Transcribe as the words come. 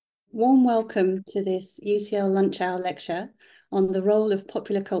Warm welcome to this UCL Lunch Hour lecture on the role of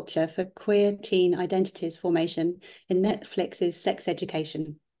popular culture for queer teen identities formation in Netflix's sex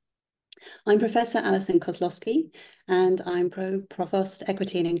education. I'm Professor Alison Kozlowski, and I'm Provost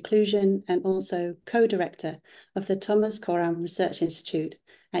Equity and Inclusion and also co-director of the Thomas Coram Research Institute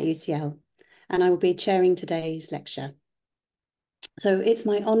at UCL, and I will be chairing today's lecture. So it's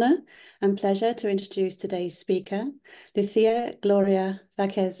my honour and pleasure to introduce today's speaker, Lucia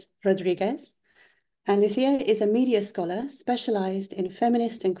Vazquez Rodriguez. And Lucia is a media scholar specialised in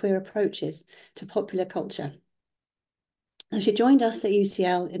feminist and queer approaches to popular culture. And she joined us at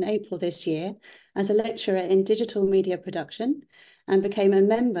UCL in April this year as a lecturer in digital media production and became a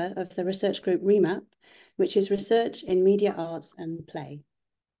member of the research group ReMAP, which is research in media arts and play.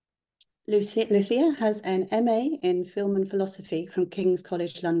 Lucia has an MA in Film and Philosophy from King's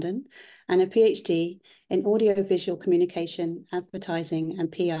College London and a PhD in Audiovisual Communication, Advertising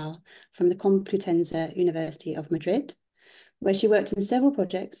and PR from the Complutense University of Madrid, where she worked in several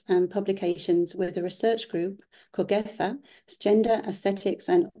projects and publications with a research group called GECA, Gender, Aesthetics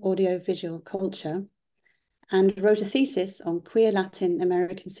and Audiovisual Culture, and wrote a thesis on queer Latin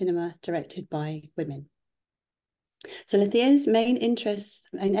American cinema directed by women. So Lucia's main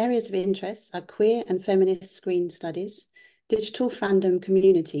areas of interest are queer and feminist screen studies, digital fandom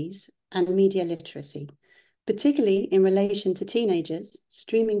communities, and media literacy, particularly in relation to teenagers,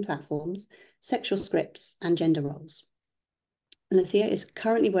 streaming platforms, sexual scripts, and gender roles. Lucia is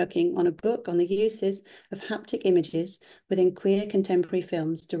currently working on a book on the uses of haptic images within queer contemporary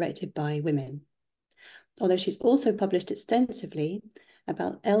films directed by women. Although she's also published extensively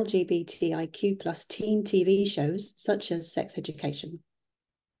about LGBTIQ plus teen TV shows, such as Sex Education.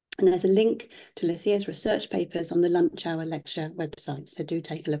 And there's a link to Lucia's research papers on the Lunch Hour lecture website, so do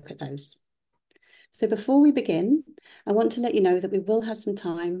take a look at those. So before we begin, I want to let you know that we will have some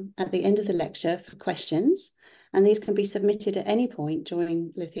time at the end of the lecture for questions, and these can be submitted at any point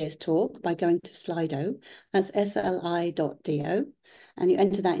during Lucia's talk by going to Slido, that's sli.do, and you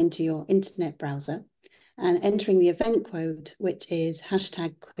enter that into your internet browser, and entering the event code, which is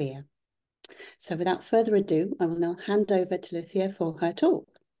 #queer. So without further ado, I will now hand over to Lucia for her talk.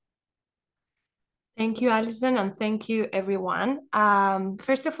 Thank you, Alison, and thank you, everyone.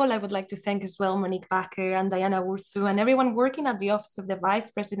 First of all, I would like to thank as well Monique Bakker and Diana Ursu and everyone working at the Office of the Vice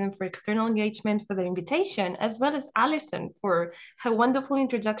President for External Engagement for their invitation, as well as Alison for her wonderful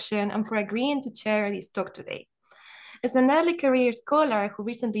introduction and for agreeing to chair this talk today. As an early career scholar who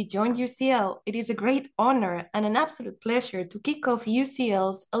recently joined UCL, it is a great honor and an absolute pleasure to kick off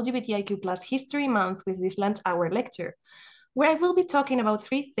UCL's LGBTIQ+ History Month with this lunch hour lecture, where I will be talking about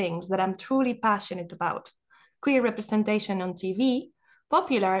three things that I'm truly passionate about: queer representation on TV,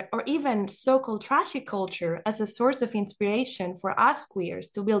 popular or even so-called trashy culture as a source of inspiration for us queers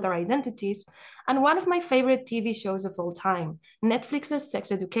to build our identities, and one of my favorite TV shows of all time, Netflix's Sex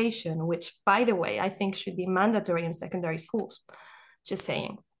Education, which, by the way, I think should be mandatory in secondary schools. Just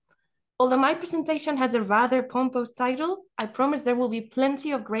saying. Although my presentation has a rather pompous title, I promise there will be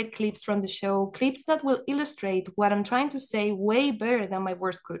plenty of great clips from the show, clips that will illustrate what I'm trying to say way better than my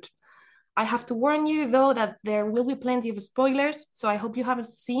words could. I have to warn you, though, that there will be plenty of spoilers, so I hope you haven't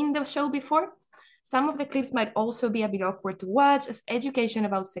seen the show before. Some of the clips might also be a bit awkward to watch, as education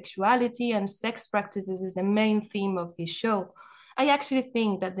about sexuality and sex practices is the main theme of this show. I actually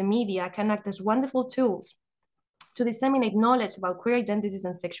think that the media can act as wonderful tools to disseminate knowledge about queer identities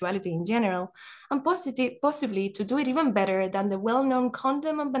and sexuality in general, and possibly to do it even better than the well-known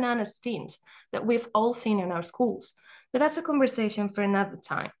condom and banana stint that we've all seen in our schools. But that's a conversation for another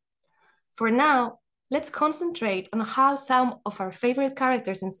time. For now, let's concentrate on how some of our favorite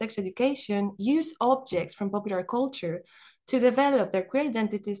characters in Sex Education use objects from popular culture to develop their queer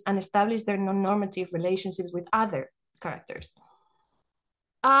identities and establish their non-normative relationships with other characters.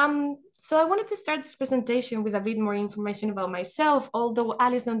 So I wanted to start this presentation with a bit more information about myself, although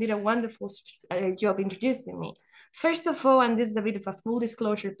Alison did a wonderful job introducing me. First of all, and this is a bit of a full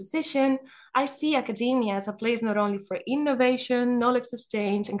disclosure position, I see academia as a place not only for innovation, knowledge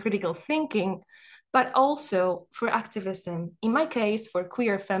exchange, and critical thinking, but also for activism. In my case, for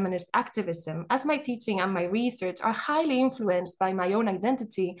queer feminist activism, as my teaching and my research are highly influenced by my own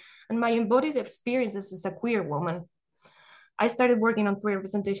identity and my embodied experiences as a queer woman. I started working on queer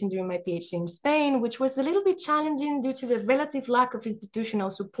representation during my PhD in Spain, which was a little bit challenging due to the relative lack of institutional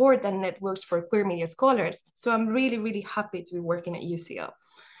support and networks for queer media scholars. So I'm really, really happy to be working at UCL.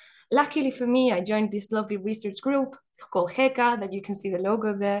 Luckily for me, I joined this lovely research group, called GECA, that you can see the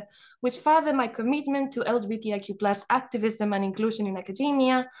logo there, which furthered my commitment to LGBTIQ plus activism and inclusion in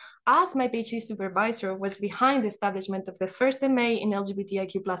academia, as my PhD supervisor was behind the establishment of the first MA in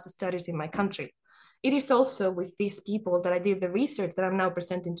LGBTIQ plus studies in my country. It is also with these people that I did the research that I'm now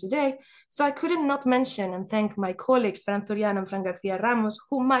presenting today, so I couldn't not mention and thank my colleagues, Fran Zoriano and Fran Garcia Ramos,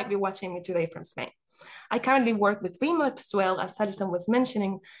 who might be watching me today from Spain. I currently work with ReMAP as well, as Alison was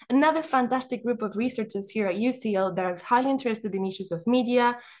mentioning, another fantastic group of researchers here at UCL that are highly interested in issues of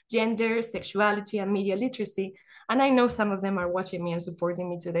media, gender, sexuality, and media literacy. And I know some of them are watching me and supporting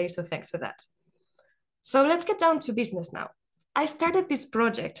me today, so thanks for that. So let's get down to business now. I started this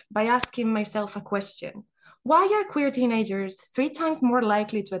project by asking myself a question. Why are queer teenagers 3 times more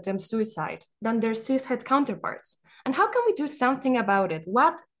likely to attempt suicide than their cishet counterparts? And how can we do something about it?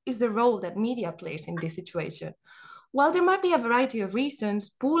 What is the role that media plays in this situation? While there might be a variety of reasons,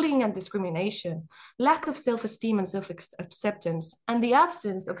 bullying and discrimination, lack of self-esteem and self-acceptance, and the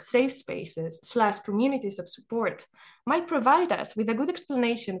absence of safe spaces / communities of support might provide us with a good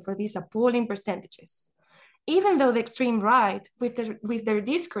explanation for these appalling percentages. Even though the extreme right, with their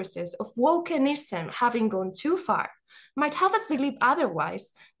discourses of wokeism having gone too far, might have us believe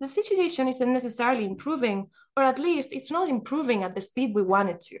otherwise, the situation isn't necessarily improving, or at least it's not improving at the speed we want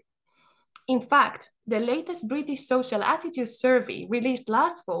it to. In fact, the latest British Social Attitudes Survey released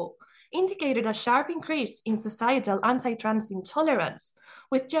last fall indicated a sharp increase in societal anti-trans intolerance,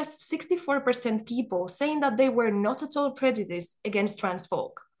 with just 64% people saying that they were not at all prejudiced against trans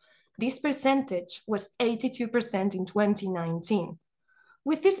folk. This percentage was 82% in 2019.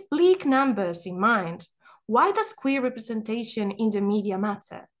 With these bleak numbers in mind, why does queer representation in the media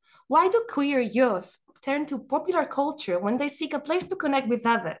matter? Why do queer youth turn to popular culture when they seek a place to connect with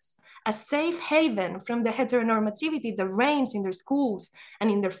others, a safe haven from the heteronormativity that reigns in their schools and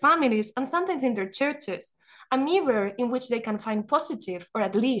in their families and sometimes in their churches, a mirror in which they can find positive or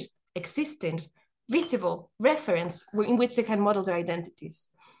at least existent, visible reference in which they can model their identities?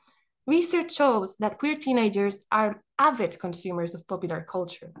 Research shows that queer teenagers are avid consumers of popular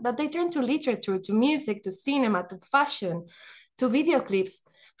culture, that they turn to literature, to music, to cinema, to fashion, to video clips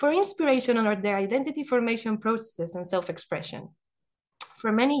for inspiration on their identity formation processes and self-expression.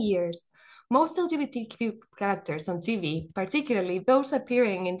 For many years, most LGBTQ characters on TV, particularly those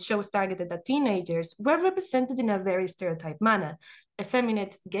appearing in shows targeted at teenagers, were represented in a very stereotyped manner.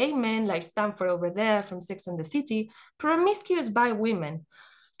 Effeminate gay men like Stanford over there from Sex and the City, promiscuous bi women,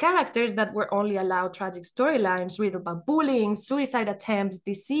 characters that were only allowed tragic storylines riddled by bullying, suicide attempts,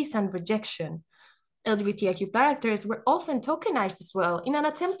 disease, and rejection. LGBTIQ characters were often tokenized as well in an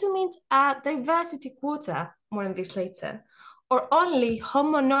attempt to meet a diversity quota, more on this later, or only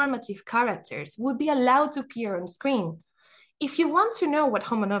homonormative characters would be allowed to appear on screen. If you want to know what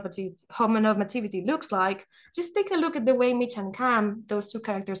homonormativity looks like, just take a look at the way Mitch and Cam, those 2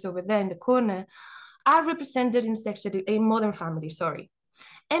 characters over there in the corner, are represented in Modern Family,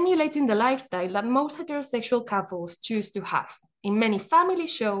 emulating the lifestyle that most heterosexual couples choose to have. In many family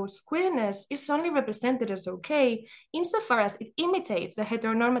shows, queerness is only represented as okay insofar as it imitates a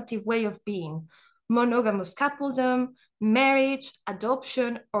heteronormative way of being. Monogamous coupledom, marriage,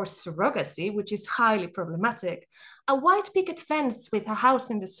 adoption, or surrogacy, which is highly problematic, a white picket fence with a house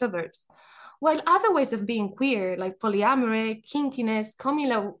in the suburbs. While other ways of being queer, like polyamory, kinkiness,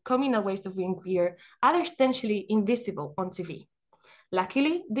 communal ways of being queer, are essentially invisible on TV.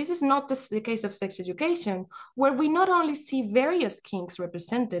 Luckily, this is not the case of sex education, where we not only see various kinks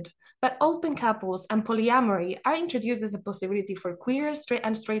represented, but open couples and polyamory are introduced as a possibility for queer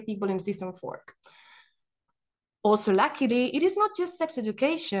and straight people in season 4. Also, luckily, it is not just sex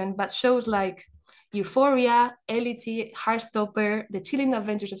education, but shows like Euphoria, Elite, Heartstopper, The Chilling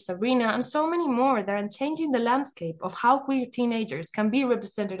Adventures of Sabrina, and so many more that are changing the landscape of how queer teenagers can be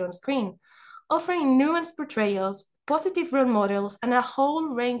represented on screen, offering nuanced portrayals, positive role models, and a whole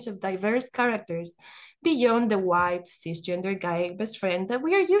range of diverse characters beyond the white, cisgender guy best friend that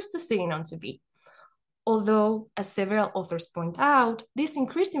we are used to seeing on TV. Although, as several authors point out, this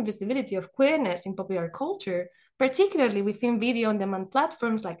increased invisibility of queerness in popular culture, particularly within video-on-demand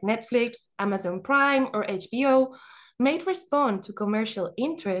platforms like Netflix, Amazon Prime, or HBO, may respond to commercial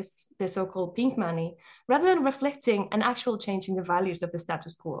interests, the so-called pink money, rather than reflecting an actual change in the values of the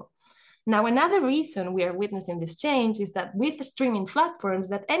status quo. Now, another reason we are witnessing this change is that with streaming platforms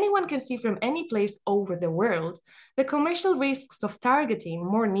that anyone can see from any place over the world, the commercial risks of targeting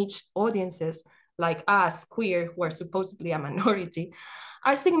more niche audiences like us, queer, who are supposedly a minority,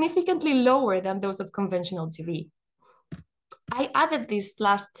 are significantly lower than those of conventional TV. I added this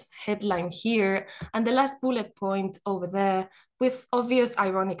last headline here and the last bullet point over there with obvious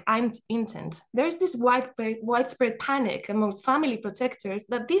ironic intent. There is this widespread panic amongst family protectors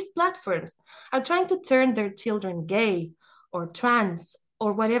that these platforms are trying to turn their children gay or trans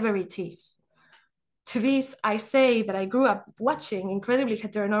or whatever it is. To this, I say that I grew up watching incredibly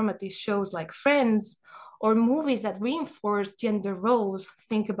heteronormative shows like Friends or movies that reinforce gender roles.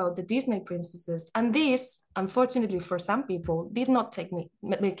 Think about the Disney princesses. And this, unfortunately for some people, did not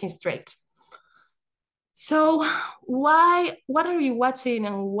make me straight. So what are you watching,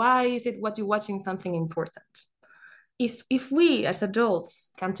 and why is it what you're watching something important? If we as adults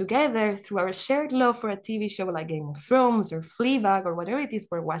come together through our shared love for a TV show like Game of Thrones or Fleabag or whatever it is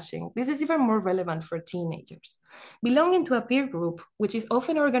we're watching, this is even more relevant for teenagers. Belonging to a peer group, which is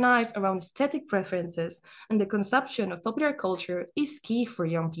often organized around aesthetic preferences and the consumption of popular culture, is key for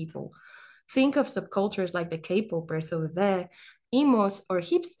young people. Think of subcultures like the K-popers over there, emos or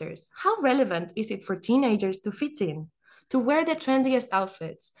hipsters. How relevant is it for teenagers to fit in, to wear the trendiest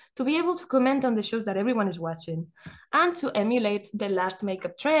outfits, to be able to comment on the shows that everyone is watching, and to emulate the last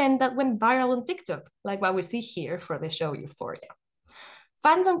makeup trend that went viral on TikTok, like what we see here for the show Euphoria?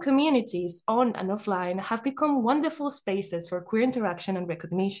 Fandom communities, on and offline, have become wonderful spaces for queer interaction and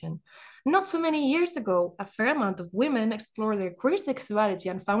recognition. Not so many years ago, a fair amount of women explored their queer sexuality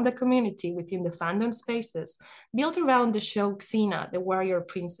and found a community within the fandom spaces, built around the show Xena, the warrior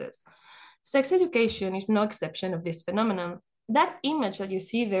princess. Sex education is no exception of this phenomenon. That image that you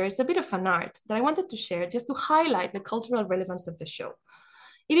see there is a bit of fan art that I wanted to share just to highlight the cultural relevance of the show.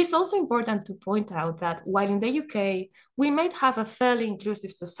 It is also important to point out that while in the UK, we might have a fairly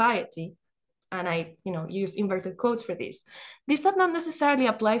inclusive society, and I use inverted quotes for this does not necessarily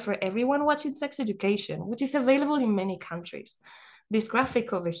apply for everyone watching sex education, which is available in many countries. This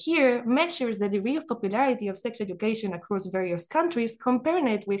graphic over here measures the degree of popularity of sex education across various countries, comparing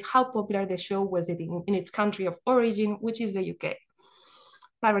it with how popular the show was in its country of origin, which is the UK.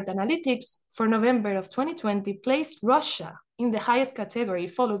 Pirate Analytics for November of 2020 placed Russia in the highest category,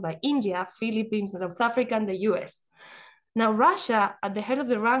 followed by India, Philippines, South Africa, and the US. Now, Russia, at the head of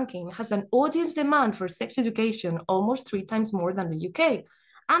the ranking, has an audience demand for sex education almost 3 times more than the UK.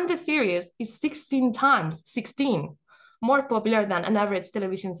 And the series is 16 more popular than an average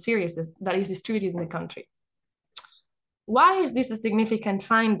television series that is distributed in the country. Why is this a significant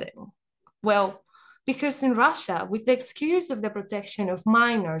finding? Well, because in Russia, with the excuse of the protection of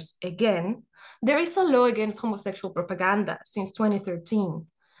minors, again, there is a law against homosexual propaganda since 2013.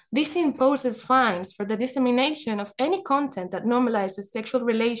 This imposes fines for the dissemination of any content that normalizes sexual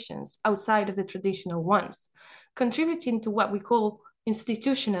relations outside of the traditional ones, contributing to what we call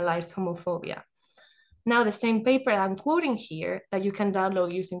institutionalized homophobia. Now, the same paper I'm quoting here that you can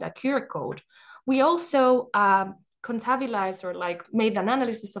download using that QR code, we also contabilized or made an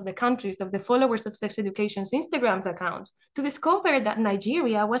analysis of the countries of the followers of sex education's Instagram's account to discover that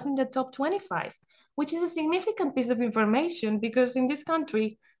Nigeria was in the top 25, which is a significant piece of information because in this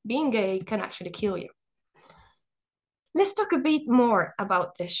country, being gay can actually kill you. Let's talk a bit more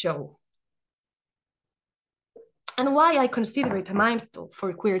about this show and why I consider it a milestone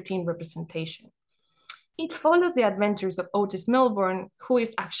for queer teen representation. It follows the adventures of Otis Milburn, who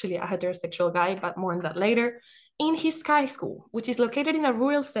is actually a heterosexual guy, but more on that later, in his high school, which is located in a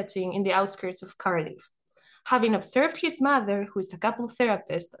rural setting in the outskirts of Cardiff. Having observed his mother, who is a couple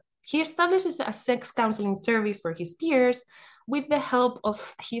therapist, he establishes a sex counseling service for his peers with the help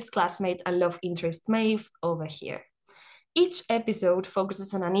of his classmate and love interest Maeve over here. Each episode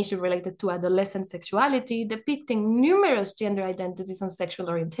focuses on an issue related to adolescent sexuality, depicting numerous gender identities and sexual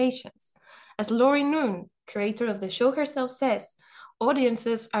orientations. As Laurie Noon, creator of the show herself, says,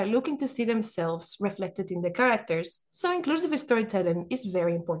 audiences are looking to see themselves reflected in the characters, so inclusive storytelling is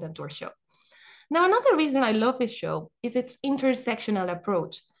very important to our show. Now, another reason I love this show is its intersectional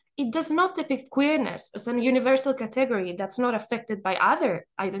approach. It does not depict queerness as a universal category that's not affected by other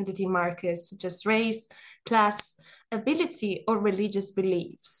identity markers such as race, class, ability, or religious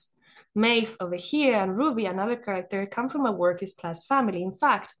beliefs. Maeve over here and Ruby, another character, come from a working class family. In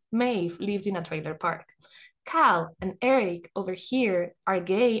fact, Maeve lives in a trailer park. Cal and Eric over here are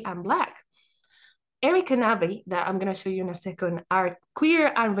gay and Black. Eric and Abby, that I'm going to show you in a second, are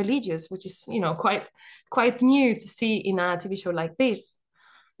queer and religious, which is, quite new to see in a TV show like this.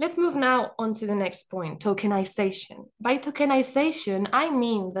 Let's move now on to the next point, tokenization. By tokenization, I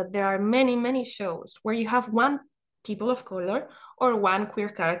mean that there are many, many shows where you have one people of color or one queer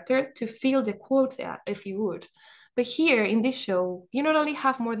character to fill the quota, if you would. But here in this show, you not only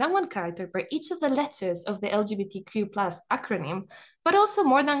have more than one character per each of the letters of the LGBTQ plus acronym, but also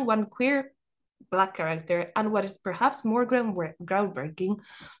more than one queer Black character, and what is perhaps more groundbreaking,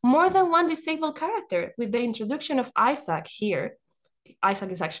 more than one disabled character, with the introduction of Isaac here.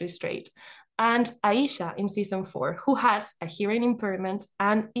 Isaac is actually straight, and Aisha in season 4, who has a hearing impairment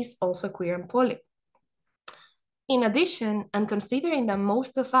and is also queer and poly. In addition, and considering that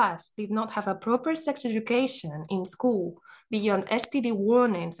most of us did not have a proper sex education in school beyond STD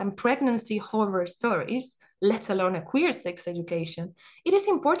warnings and pregnancy horror stories, let alone a queer sex education, it is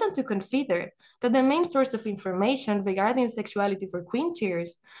important to consider that the main source of information regarding sexuality for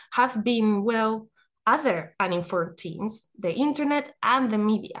queenteers have been, well, other uninformed teens, the internet, and the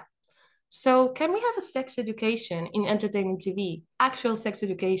media. So can we have a sex education in entertainment TV, actual sex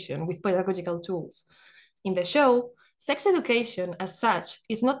education with pedagogical tools? In the show, sex education as such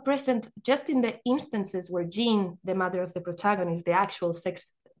is not present just in the instances where Jean, the mother of the protagonist, the actual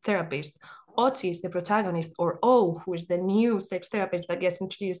sex therapist, Otis, the protagonist, or O, who is the new sex therapist that gets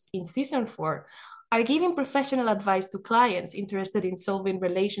introduced in season 4, are giving professional advice to clients interested in solving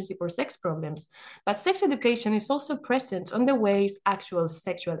relationship or sex problems. But sex education is also present on the ways actual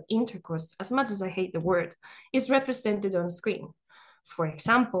sexual intercourse, as much as I hate the word, is represented on screen. For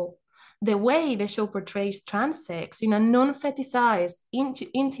example, the way the show portrays trans sex in a non-fetishized,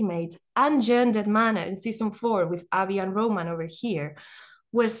 intimate, and gendered manner in season 4 with Abby and Roman over here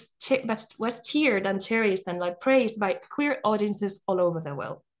was cheered and cherished and praised by queer audiences all over the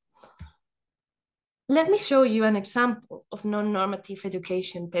world. Let me show you an example of non-normative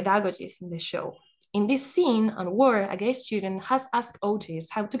education pedagogies in the show. In this scene on war, a gay student has asked Otis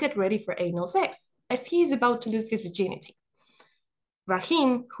how to get ready for anal sex, as he is about to lose his virginity.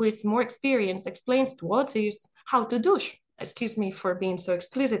 Rahim, who is more experienced, explains to Otis how to douche. Excuse me for being so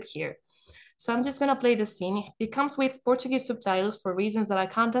explicit here. So I'm just gonna play the scene. It comes with Portuguese subtitles for reasons that I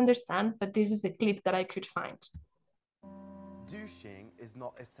can't understand, but this is a clip that I could find. Douching is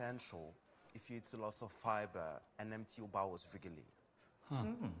not essential if it's a loss of fiber and empty your bowels regularly.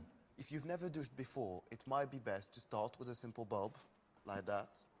 If you've never douched before, it might be best to start with a simple bulb, like that.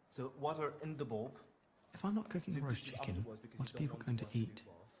 So water in the bulb. If I'm not cooking roast chicken, what are people going to eat?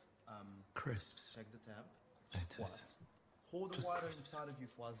 Crisps. Check the tab. Notice. Hold the water inside of you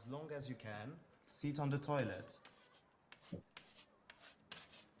for as long as you can. Sit on the toilet.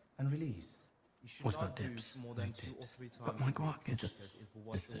 And release. You should What not about do dips? more than No 2 or dips. 3 times. But my guac is because it will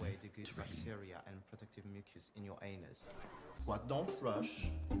wash away the good bacteria and protective mucus in your anus. What? Don't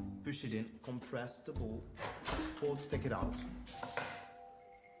rush. Push it in. Compress the ball. Hold. Take it out.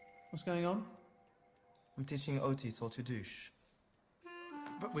 What's going on? I'm teaching Otis how to douche.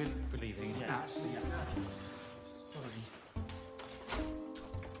 But we're believing. Yeah. Sorry.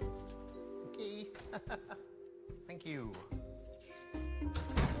 Okay. Thank you.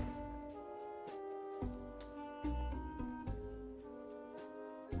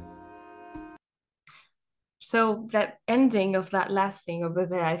 So that ending of that last thing over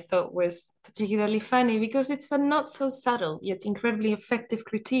there, I thought was particularly funny because it's a not so subtle yet incredibly effective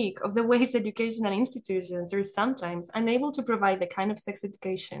critique of the ways educational institutions are sometimes unable to provide the kind of sex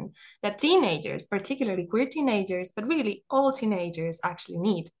education that teenagers, particularly queer teenagers, but really all teenagers actually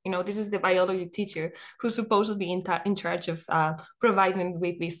need. You know, this is the biology teacher who's supposedly in charge of providing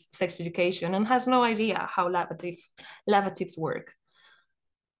with this sex education and has no idea how lavatives work.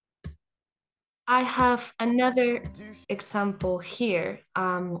 I have another example here.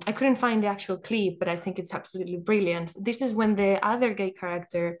 I couldn't find the actual clip, but I think it's absolutely brilliant. This is when the other gay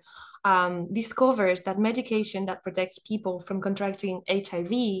character discovers that medication that protects people from contracting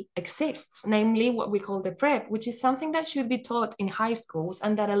HIV exists, namely what we call the PrEP, which is something that should be taught in high schools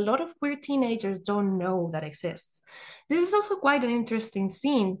and that a lot of queer teenagers don't know that exists. This is also quite an interesting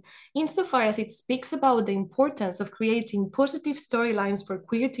scene, insofar as it speaks about the importance of creating positive storylines for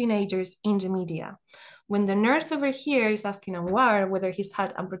queer teenagers in the media. When the nurse over here is asking Anwar whether he's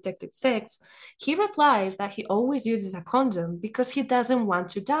had unprotected sex, he replies that he always uses a condom because he doesn't want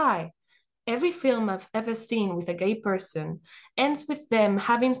to die. Every film I've ever seen with a gay person ends with them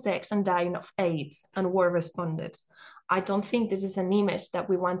having sex and dying of AIDS, Anwar responded. I don't think this is an image that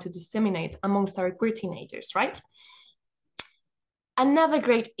we want to disseminate amongst our queer teenagers, right? Another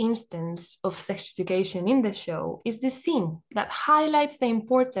great instance of sex education in the show is this scene that highlights the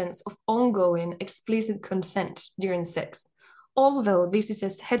importance of ongoing explicit consent during sex. Although this is a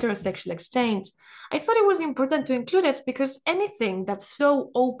heterosexual exchange, I thought it was important to include it because anything that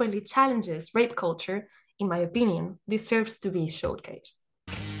so openly challenges rape culture, in my opinion, deserves to be showcased.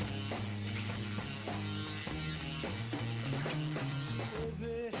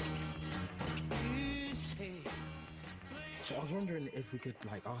 So I was wondering if we could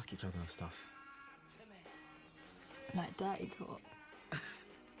ask each other stuff. Like dirty talk.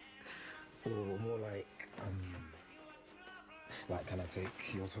 Or more like, can I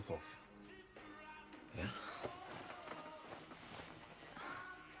take your top off? Yeah?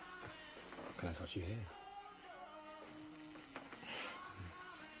 Can I touch you here?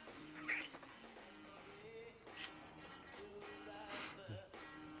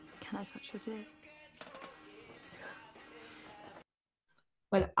 Can I touch your dick?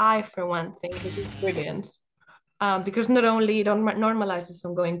 Well, I, for one, think this is brilliant. Because not only it normalizes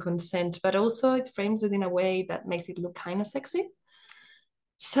ongoing consent, but also it frames it in a way that makes it look kind of sexy.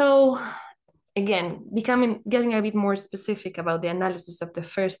 So again, getting a bit more specific about the analysis of the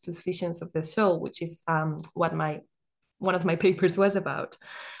first two seasons of the show, which is what one of my papers was about.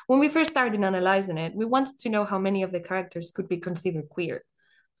 When we first started analyzing it, we wanted to know how many of the characters could be considered queer.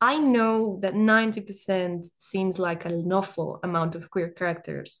 I know that 90% seems like an awful amount of queer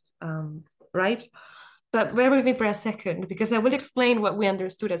characters, right? But bear with me for a second, because I will explain what we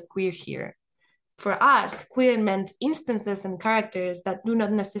understood as queer here. For us, queer meant instances and characters that do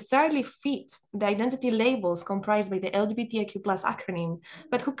not necessarily fit the identity labels comprised by the LGBTIQ+ acronym,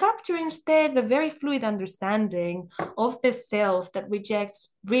 but who capture instead the very fluid understanding of the self that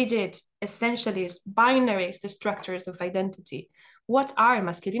rejects rigid, essentialist, binary structures of identity. What are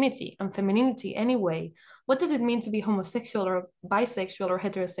masculinity and femininity anyway? What does it mean to be homosexual or bisexual or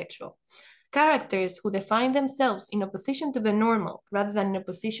heterosexual? Characters who define themselves in opposition to the normal rather than in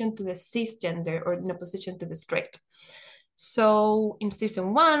opposition to the cisgender or in opposition to the straight. So in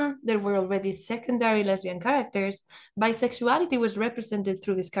season 1, there were already secondary lesbian characters. Bisexuality was represented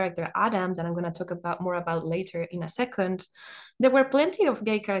through this character Adam, that I'm going to talk more about later in a second. There were plenty of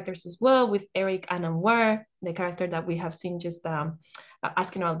gay characters as well, with Eric and Anwar, the character that we have seen just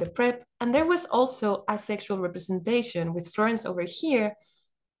asking about the prep. And there was also asexual representation with Florence over here,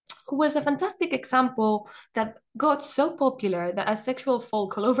 who was a fantastic example that got so popular that asexual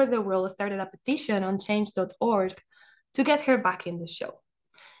folk all over the world started a petition on change.org to get her back in the show.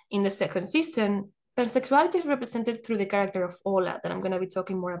 In the second season, pansexuality is represented through the character of Ola, that I'm going to be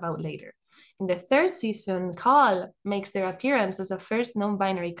talking more about later. In the third season, Carl makes their appearance as the first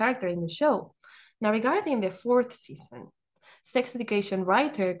non-binary character in the show. Now, regarding the fourth season, sex education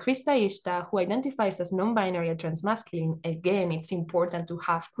writer Krista Ishta, who identifies as non-binary and transmasculine, again, it's important to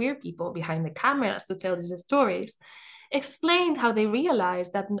have queer people behind the cameras to tell these stories, explained how they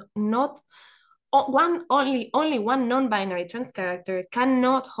realized that only one non-binary trans character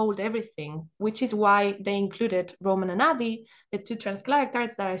cannot hold everything, which is why they included Roman and Abby, the two trans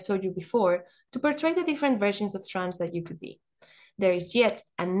characters that I showed you before, to portray the different versions of trans that you could be. There is yet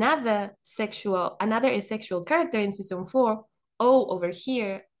another asexual character in season 4, O over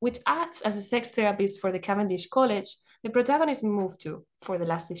here, which acts as a sex therapist for the Cavendish College the protagonist moved to for the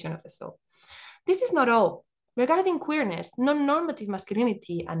last season of the show. This is not all. Regarding queerness, non-normative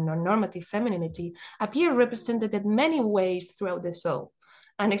masculinity and non-normative femininity appear represented in many ways throughout the show.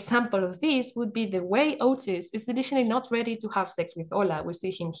 An example of this would be the way Otis is additionally not ready to have sex with Ola. We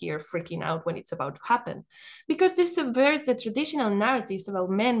see him here freaking out when it's about to happen, because this subverts the traditional narratives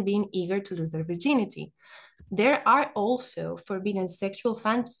about men being eager to lose their virginity. There are also forbidden sexual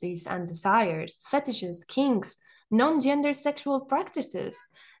fantasies and desires, fetishes, kinks, non-gender sexual practices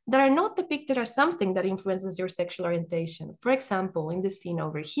that are not depicted as something that influences your sexual orientation. For example, in the scene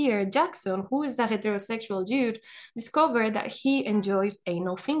over here, Jackson, who is a heterosexual dude, discovered that he enjoys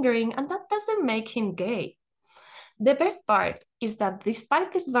anal fingering, and that doesn't make him gay. The best part is that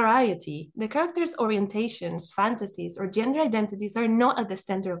despite this variety, the characters' orientations, fantasies, or gender identities are not at the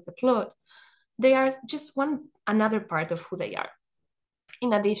center of the plot. They are just another part of who they are.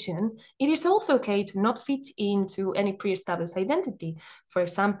 In addition, it is also okay to not fit into any pre-established identity. For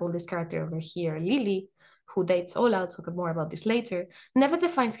example, this character over here, Lily, who dates Ola, I'll talk more about this later, never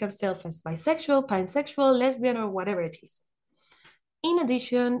defines herself as bisexual, pansexual, lesbian, or whatever it is. In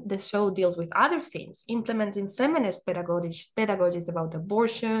addition, the show deals with other themes, implementing feminist pedagogies about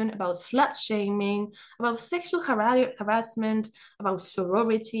abortion, about slut-shaming, about sexual harassment, about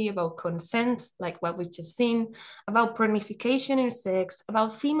sorority, about consent, like what we've just seen, about pornification in sex,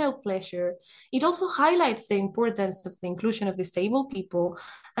 about female pleasure. It also highlights the importance of the inclusion of disabled people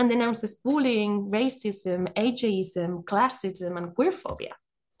and denounces bullying, racism, ageism, classism, and queerphobia.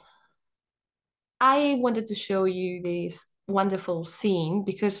 I wanted to show you this wonderful scene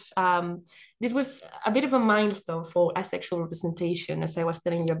because this was a bit of a milestone for asexual representation, as I was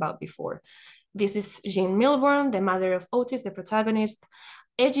telling you about before. This is Jean Milburn, the mother of Otis, the protagonist,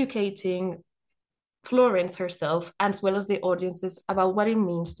 educating Florence herself, as well as the audiences, about what it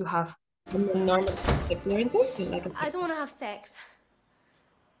means to have a normal sexual orientation. I don't want to have sex.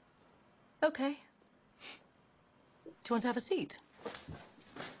 Okay. Do you want to have a seat?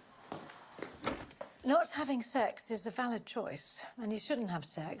 Not having sex is a valid choice, and you shouldn't have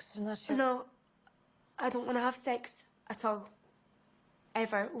sex unless you... No, I don't want to have sex at all.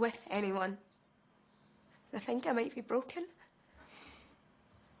 Ever with anyone. I think I might be broken.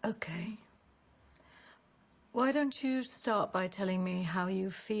 Okay. Why don't you start by telling me how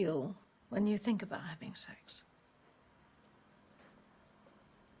you feel when you think about having sex?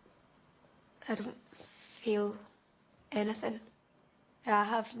 I don't feel anything. I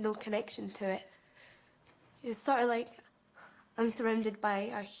have no connection to it. It's sort of like I'm surrounded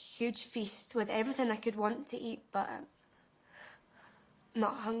by a huge feast with everything I could want to eat, but I'm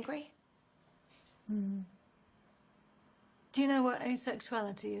not hungry. Do you know what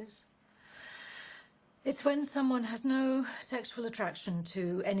asexuality is? It's when someone has no sexual attraction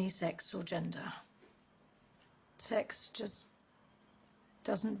to any sex or gender. Sex just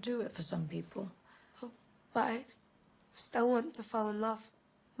doesn't do it for some people. Oh, but I still want to fall in love.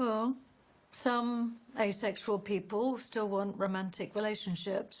 Well, some asexual people still want romantic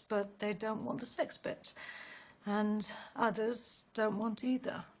relationships, but they don't want the sex bit. And others don't want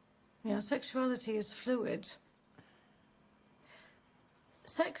either. You know, sexuality is fluid.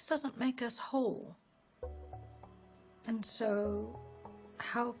 Sex doesn't make us whole. And so,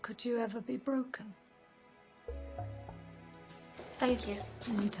 how could you ever be broken? Thank you.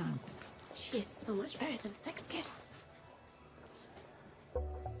 Anytime. She's so much better than sex kid.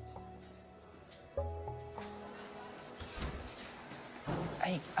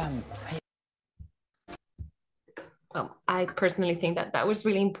 Well, I personally think that that was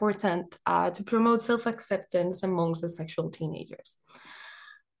really important to promote self-acceptance amongst the sexual teenagers.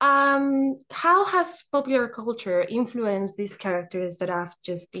 How has popular culture influenced these characters that I've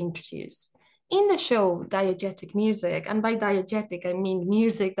just introduced? In the show, diegetic music, and by diegetic, I mean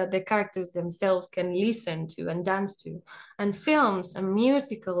music that the characters themselves can listen to and dance to, and films and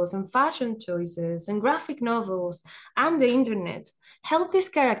musicals and fashion choices and graphic novels and the internet help these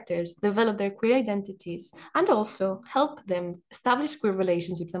characters develop their queer identities and also help them establish queer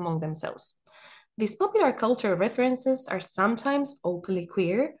relationships among themselves. These popular culture references are sometimes openly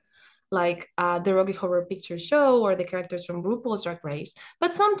queer, like the Rocky Horror Picture Show or the characters from RuPaul's Drag Race,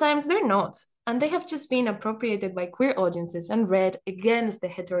 but sometimes they're not, and they have just been appropriated by queer audiences and read against the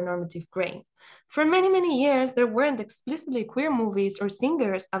heteronormative grain. For many, many years, there weren't explicitly queer movies or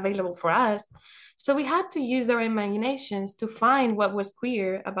singers available for us, so we had to use our imaginations to find what was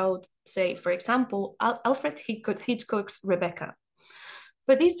queer about, say, for example, Alfred Hitchcock's Rebecca.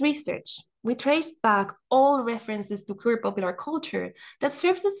 For this research, we traced back all references to queer popular culture that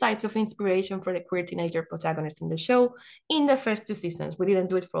serves as sites of inspiration for the queer teenager protagonist in the show in the first 2 seasons. We didn't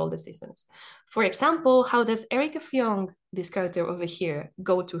do it for all the seasons. For example, how does Eric F. Young, this character over here,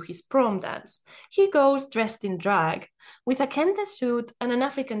 go to his prom dance? He goes dressed in drag with a kente suit and an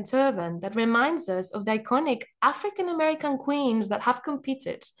African turban that reminds us of the iconic African-American queens that have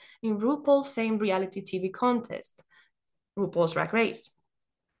competed in RuPaul's famed reality TV contest, RuPaul's Drag Race.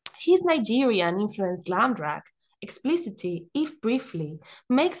 His Nigerian-influenced glam drag, explicitly, if briefly,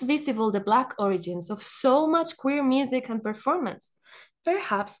 makes visible the Black origins of so much queer music and performance,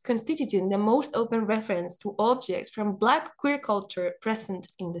 perhaps constituting the most open reference to objects from Black queer culture present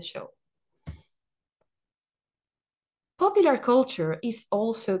in the show. Popular culture is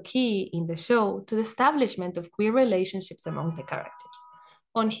also key in the show to the establishment of queer relationships among the characters.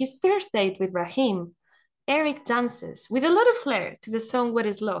 On his first date with Raheem, Eric dances with a lot of flair to the song What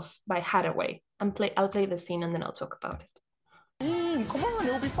Is Love by Hedwig. I'll play the scene and then I'll talk about it. Come on,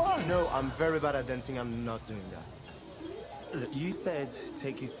 it'll be fun. No, I'm very bad at dancing. I'm not doing that. Look, you said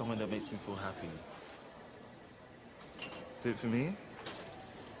take you somewhere that makes me feel happy. Do it for me?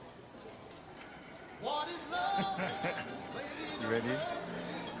 What is love? You ready?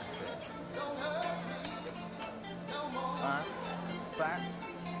 Back,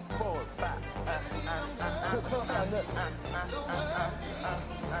 forward, back.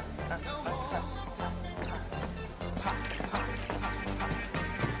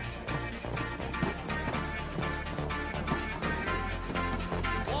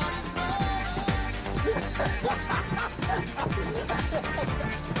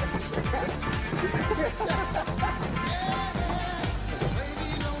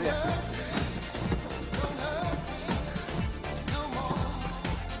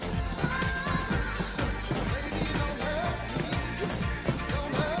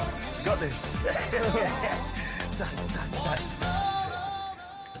 Got this.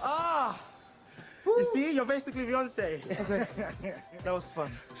 Ah! You see, you're basically Beyonce. Okay. That was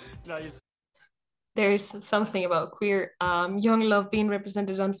fun. No, you there's something about queer young love being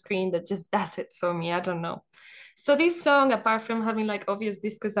represented on screen that just does it for me. I don't know. So this song, apart from having like obvious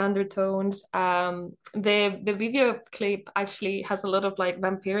disco undertones, the video clip actually has a lot of like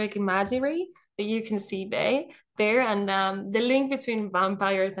vampiric imagery that you can see there. And the link between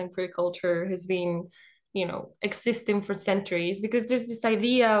vampires and queer culture has been, you know, existing for centuries, because there's this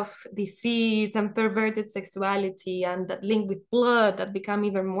idea of disease and perverted sexuality and that link with blood that become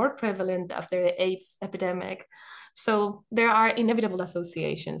even more prevalent after the AIDS epidemic. So there are inevitable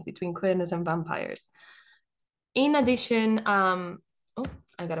associations between queerness and vampires. In addition, I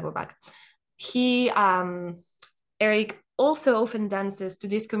gotta go back. Eric also often dances to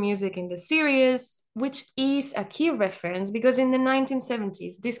disco music in the series, which is a key reference because in the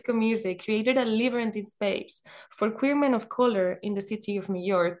 1970s, disco music created a liberating space for queer men of color in the city of New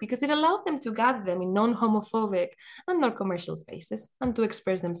York because it allowed them to gather them in non-homophobic and non-commercial spaces and to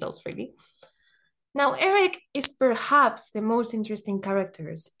express themselves freely. Now, Eric is perhaps the most interesting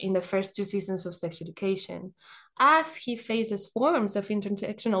character in the first 2 seasons of Sex Education, as he faces forms of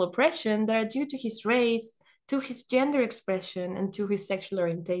intersectional oppression that are due to his race, to his gender expression, and to his sexual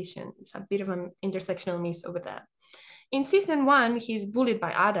orientation. It's a bit of an intersectional miss over there. In season 1, he's bullied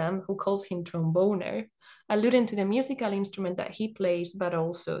by Adam, who calls him tromboner, alluding to the musical instrument that he plays, but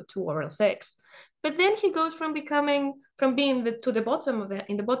also to oral sex. But then he goes from being in the bottom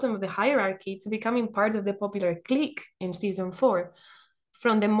of the hierarchy to becoming part of the popular clique in season 4,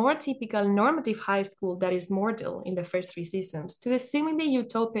 from the more typical normative high school that is Mordell in the first 3 seasons to the seemingly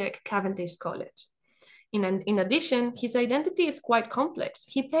utopic Cavendish College. In addition, his identity is quite complex.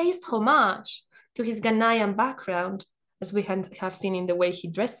 He pays homage to his Ghanaian background, as we have seen in the way he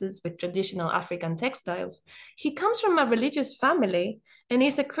dresses with traditional African textiles. He comes from a religious family and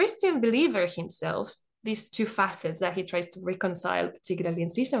is a Christian believer himself, these 2 facets that he tries to reconcile, particularly in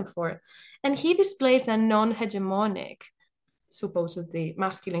season 4. And he displays a non-hegemonic, supposedly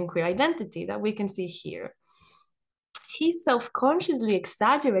masculine queer identity that we can see here. His self-consciously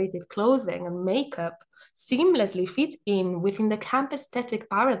exaggerated clothing and makeup seamlessly fit in within the camp aesthetic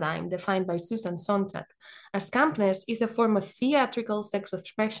paradigm defined by Susan Sontag, as campness is a form of theatrical sex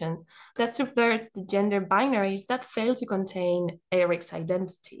expression that subverts the gender binaries that fail to contain Eric's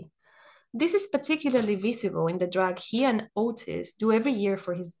identity. This is particularly visible in the drag he and Otis do every year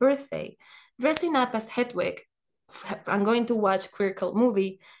for his birthday, dressing up as Hedwig. I'm going to watch queer cult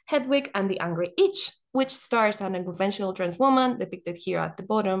movie Hedwig and the Angry Itch, which stars an unconventional trans woman depicted here at the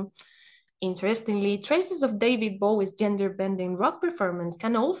bottom. Interestingly, traces of David Bowie's gender-bending rock performance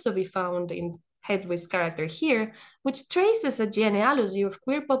can also be found in Hedwig's character here, which traces a genealogy of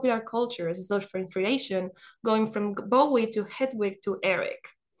queer popular culture as a source for inspiration, going from Bowie to Hedwig to Eric.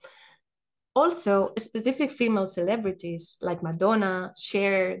 Also, specific female celebrities like Madonna,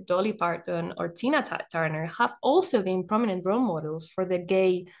 Cher, Dolly Parton, or Tina Turner have also been prominent role models for the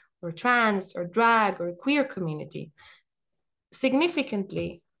gay or trans or drag or queer community.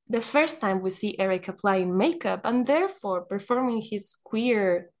 Significantly, the first time we see Eric applying makeup and therefore performing his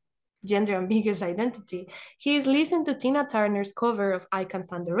queer gender ambiguous identity, he is listening to Tina Turner's cover of I Can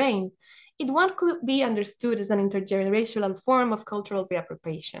Stand the Rain. One could be understood as an intergenerational form of cultural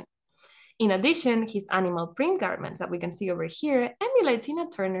reappropriation. In addition, his animal print garments that we can see over here emulate Tina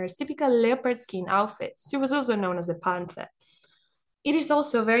Turner's typical leopard skin outfits. She was also known as the Panther. It is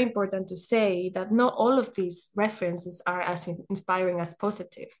also very important to say that not all of these references are as inspiring as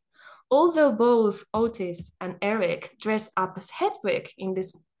positive. Although both Otis and Eric dress up as Hedwig in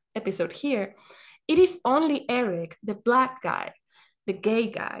this episode here, it is only Eric, the black guy, the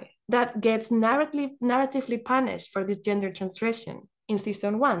gay guy, that gets narratively punished for this gender transgression in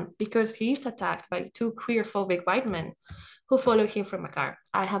season 1 because he is attacked by 2 queer-phobic white men who follow him from a car.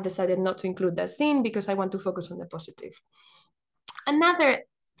 I have decided not to include that scene because I want to focus on the positive. Another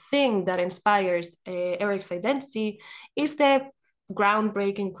thing that inspires Eric's identity is the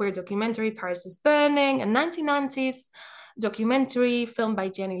groundbreaking queer documentary Paris is Burning, a 1990s documentary filmed by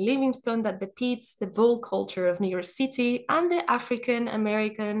Jenny Livingston that depicts the bold culture of New York City and the African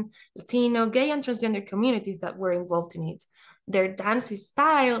American, Latino, gay and transgender communities that were involved in it. Their dancing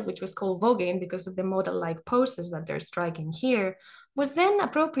style, which was called voguing because of the model-like poses that they're striking here, was then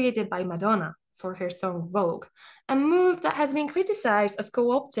appropriated by Madonna for her song Vogue, a move that has been criticized as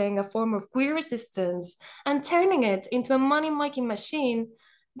co-opting a form of queer resistance and turning it into a money-making machine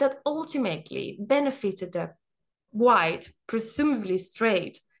that ultimately benefited the white, presumably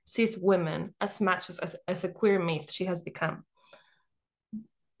straight, cis women as much as a queer myth she has become.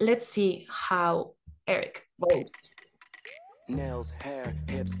 Let's see how Eric votes. Nails, hair,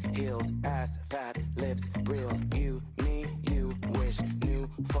 hips, heels, ass, fat, lips, real, you, me, you, wish, new,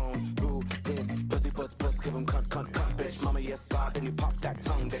 phone. Who this? Pussy, give him cunt, bitch. Mama, yes, God, then you pop that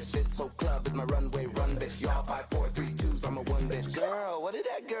tongue, bitch. This whole club is my runway, run, bitch. Y'all 5, 4, 3, 2s, I'm a one, bitch. Girl, what did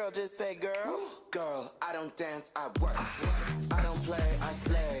that girl just say, girl? Girl, I don't dance, I work. I don't play, I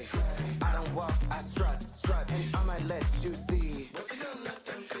slay. I don't walk, I strut. And I might let you see.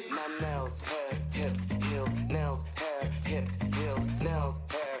 My nails, hair, hips, heels, nails, hair, hips, heels, nails,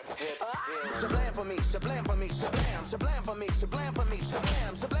 hair, hips, heels. Shablam for me, shablam for me, shablam, shablam for me, shablam for me,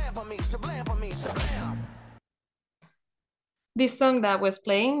 shablam, shablam for me, shablam for me, shablam. This song that was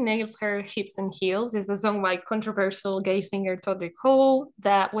playing, Nails, Hair, Hips and Heels, is a song by controversial gay singer Todrick Hall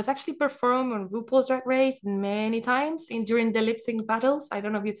that was actually performed on RuPaul's Drag Race many times during the lip sync battles. I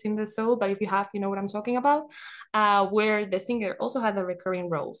don't know if you've seen the show, but if you have, you know what I'm talking about, where the singer also had a recurring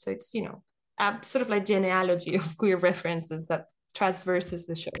role. So it's, you know, a sort of like genealogy of queer references that traverses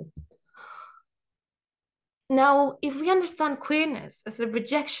the show. Now, if we understand queerness as a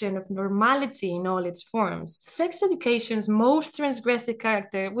rejection of normality in all its forms, sex education's most transgressive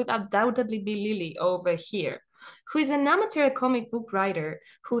character would undoubtedly be Lily over here, who is an amateur comic book writer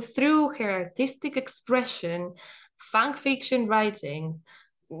who, through her artistic expression, fan fiction writing,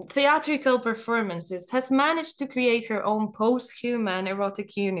 theatrical performances, has managed to create her own post-human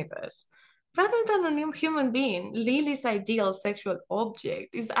erotic universe. Rather than a new human being, Lily's ideal sexual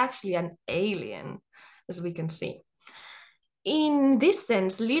object is actually an alien, as we can see. In this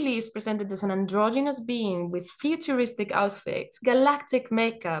sense, Lily is presented as an androgynous being with futuristic outfits, galactic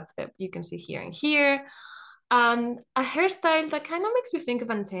makeup that you can see here and here, a hairstyle that kind of makes you think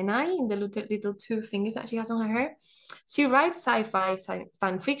of antennae in the little two thingies that she has on her hair. She writes sci-fi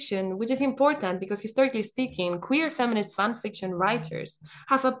fan fiction, which is important because historically speaking, queer feminist fan fiction writers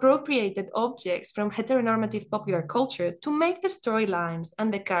have appropriated objects from heteronormative popular culture to make the storylines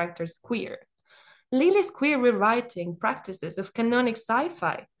and the characters queer. Lily's queer rewriting practices of canonic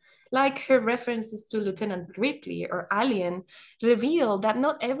sci-fi, like her references to Lieutenant Ripley or Alien, reveal that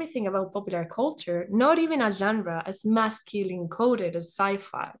not everything about popular culture, not even a genre as masculine coded as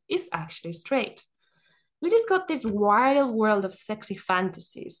sci-fi, is actually straight. Lily's got this wild world of sexy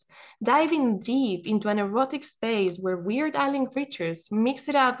fantasies, diving deep into an erotic space where weird alien creatures mix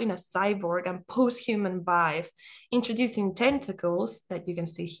it up in a cyborg and post-human vibe, introducing tentacles that you can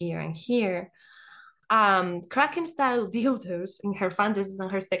see here and here, Kraken-style dildos in her fantasies and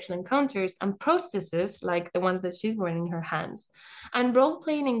her sexual encounters, and prostheses like the ones that she's wearing in her hands, and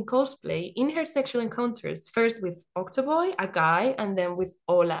role-playing and cosplay in her sexual encounters, first with Octoboy, a guy, and then with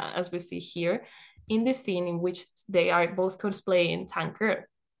Ola, as we see here, in the scene in which they are both cosplaying Tank Girl.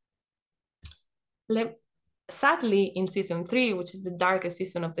 Sadly, in season 3, which is the darkest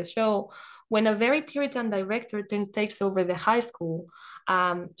season of the show, when a very Puritan director takes over the high school,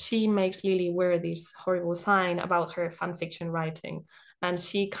 she makes Lily wear this horrible sign about her fanfiction writing. And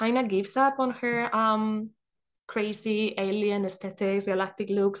she kind of gives up on her crazy alien aesthetics, galactic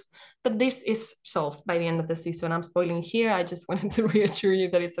looks. But this is solved by the end of the season. I'm spoiling here. I just wanted to reassure you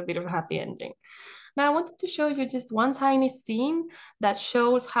that it's a bit of a happy ending. Now, I wanted to show you just one tiny scene that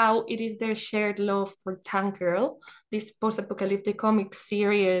shows how it is their shared love for Tank Girl, this post-apocalyptic comic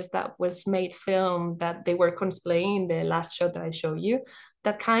series that was made film that they were cosplaying in the last shot that I showed you,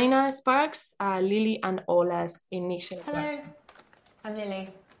 that kind of sparks Lily and Ola's initial. Hello, I'm Lily.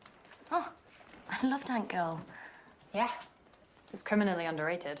 Oh, I love Tank Girl. Yeah, it's criminally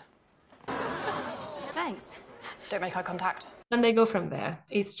underrated. Thanks. Don't make eye contact. And they go from there.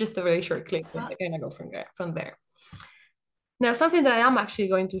 It's just a very short clip, but they kind of go from there. Now, something that I am actually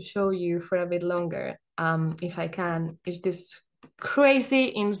going to show you for a bit longer, if I can, is this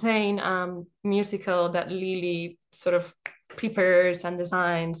crazy, insane musical that Lily sort of prepares and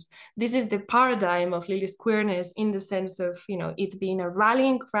designs. This is the paradigm of Lily's queerness in the sense of, you know, it being a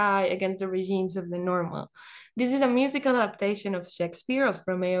rallying cry against the regimes of the normal. This is a musical adaptation of Shakespeare, of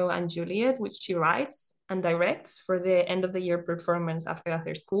Romeo and Juliet, which she writes and directs for the end of the year performance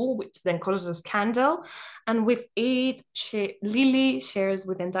after school, which then causes a scandal. And with it, Lily shares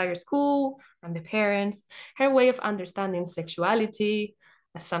with the entire school and the parents her way of understanding sexuality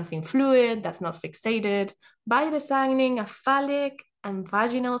as something fluid that's not fixated, by designing a phallic and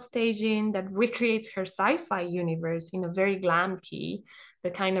vaginal staging that recreates her sci-fi universe in a very glam key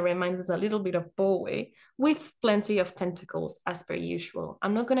that kind of reminds us a little bit of Bowie, with plenty of tentacles as per usual.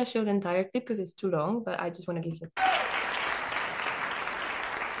 I'm not going to show the entire clip because it's too long, but I just want to give you.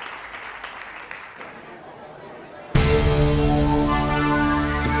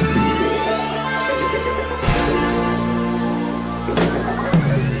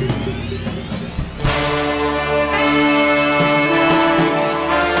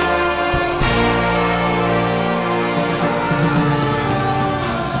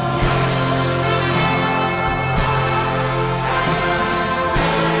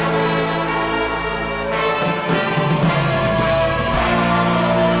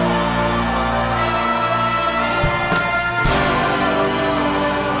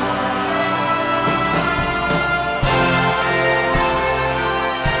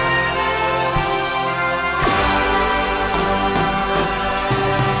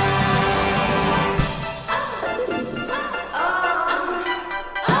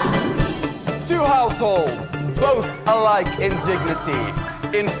 alike in dignity.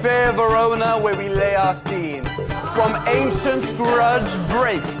 In fair Verona, where we lay our scene, from ancient grudge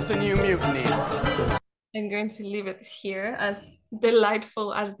break to new mutiny. I'm going to leave it here, as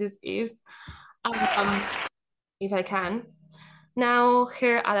delightful as this is, if I can. Now,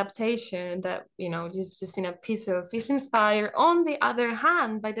 her adaptation that, just in a piece of, is inspired, on the other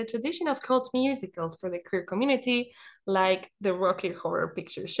hand, by the tradition of cult musicals for the queer community, like the Rocky Horror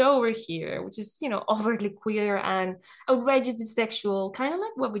Picture Show over here, which is, overtly queer and outrageously sexual, kind of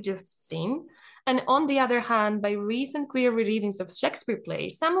like what we just seen. And on the other hand, by recent queer readings of Shakespeare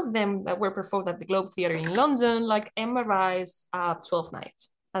plays, some of them that were performed at the Globe Theatre in London, like Emma Rice's 12th Night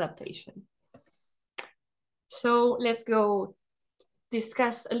adaptation. So let's go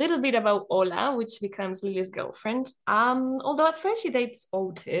discuss a little bit about Ola, which becomes Lily's girlfriend. Although at first she dates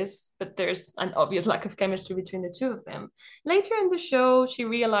Otis, but there's an obvious lack of chemistry between the two of them. Later in the show, she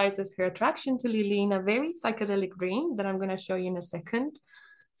realizes her attraction to Lily in a very psychedelic dream that I'm going to show you in a second.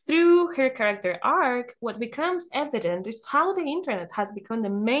 Through her character arc, what becomes evident is how the internet has become the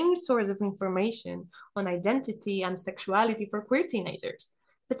main source of information on identity and sexuality for queer teenagers,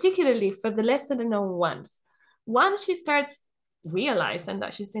 particularly for the lesser known ones. Once she starts realizing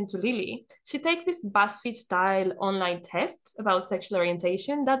that she's into Lily, she takes this BuzzFeed-style online test about sexual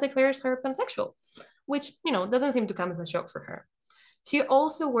orientation that declares her pansexual, which, doesn't seem to come as a shock for her. She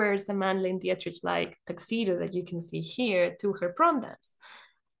also wears a Marlene Dietrich-like tuxedo that you can see here to her prom dance.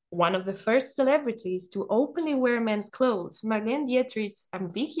 One of the first celebrities to openly wear men's clothes, Marlene Dietrich's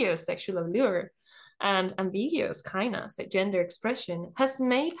ambiguous sexual allure and ambiguous kindness, a gender expression, has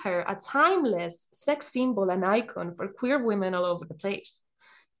made her a timeless sex symbol and icon for queer women all over the place.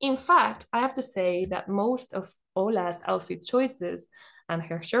 In fact, I have to say that most of Ola's outfit choices and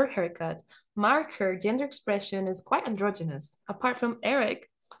her short haircut mark her gender expression as quite androgynous. Apart from Eric,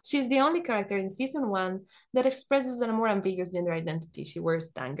 she's the only character in season 1 that expresses a more ambiguous gender identity. She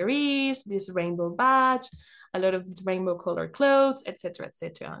wears dungarees, this rainbow badge, a lot of rainbow colored clothes, etc.,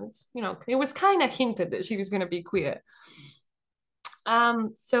 etc. It's, it was kind of hinted that she was going to be queer.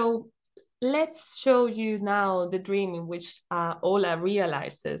 So let's show you now the dream in which Ola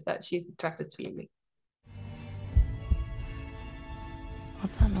realizes that she's attracted to Lily.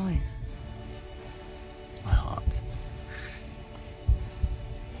 What's that noise? It's my heart.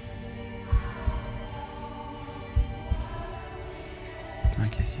 Can I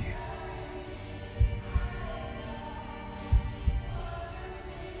kiss you?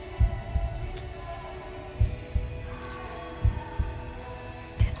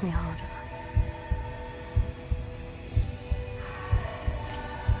 Kiss me harder.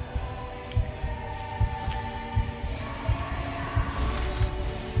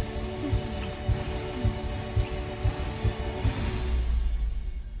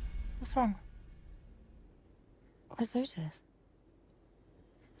 What's wrong? Where's Otis?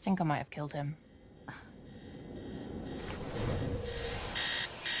 I think I might have killed him.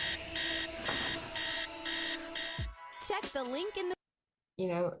 Check the link in the...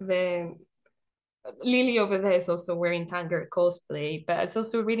 The Lily over there is also wearing Tanger cosplay, but it's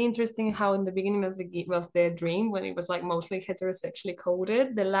also really interesting how in the beginning of the dream, when it was like mostly heterosexually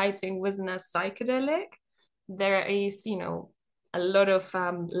coded, the lighting wasn't as psychedelic. There is, a lot of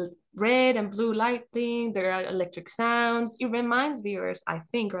red and blue lighting. There are electric sounds. It reminds viewers, I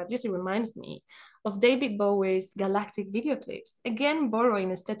think, or at least it reminds me, of David Bowie's Galactic video clips, again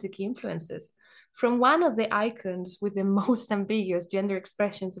borrowing aesthetic influences from one of the icons with the most ambiguous gender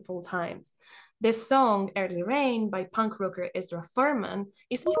expressions of all times. The song Early Rain by punk rocker Ezra Furman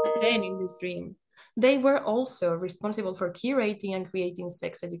is playing in this dream. They were also responsible for curating and creating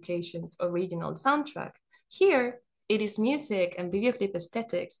Sex Education's original soundtrack. Here, it is music and video clip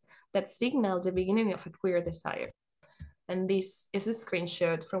aesthetics that signal the beginning of a queer desire. And this is a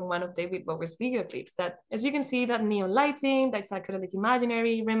screenshot from one of David Bowie's video clips that, as you can see, that neon lighting, that psychedelic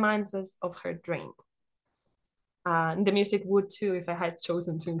imaginary reminds us of her dream. The music would too, if I had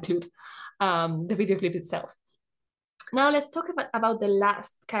chosen to include the video clip itself. Now let's talk about the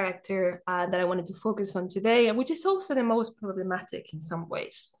last character that I wanted to focus on today, which is also the most problematic in some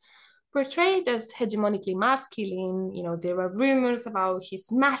ways. Portrayed as hegemonically masculine, there are rumors about his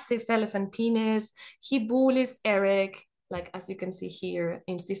massive elephant penis. He bullies Eric, like as you can see here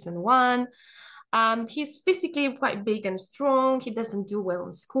in season 1. He's physically quite big and strong. He doesn't do well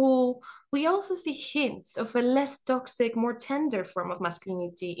in school. We also see hints of a less toxic, more tender form of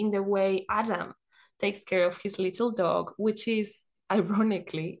masculinity in the way Adam takes care of his little dog, which is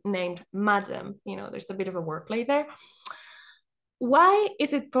ironically named Madam. There's a bit of a wordplay there. Why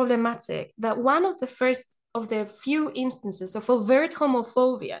is it problematic that one of the first of the few instances of overt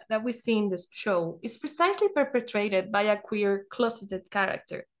homophobia that we see in this show is precisely perpetrated by a queer closeted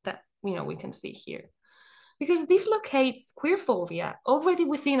character that we can see here? Because this locates queerphobia already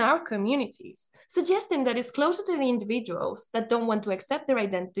within our communities, suggesting that it's closer to the individuals that don't want to accept their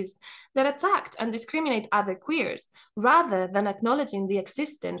identities that attack and discriminate other queers, rather than acknowledging the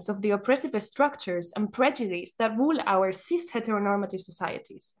existence of the oppressive structures and prejudice that rule our cis-heteronormative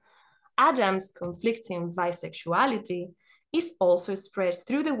societies. Adam's conflicting bisexuality is also expressed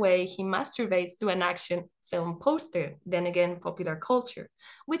through the way he masturbates to an action film poster, then again popular culture,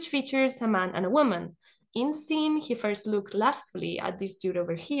 which features a man and a woman. In scene, he first looked lustfully at this dude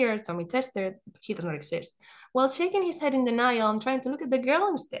over here, Tommy Tester, he does not exist, while shaking his head in denial and trying to look at the girl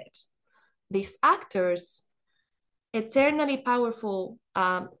instead. These actors' eternally powerful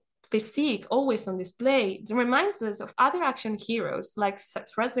physique always on display reminds us of other action heroes like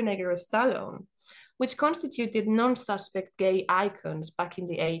Schwarzenegger or Stallone, which constituted non-suspect gay icons back in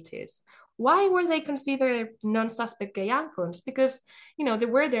the 80s. Why were they considered non-suspect gay icons? Because, they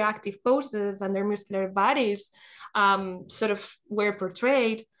were their active poses and their muscular bodies sort of were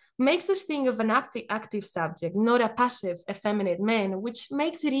portrayed, makes us think of an active subject, not a passive, effeminate man, which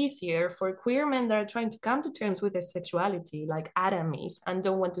makes it easier for queer men that are trying to come to terms with their sexuality, like Adam is, and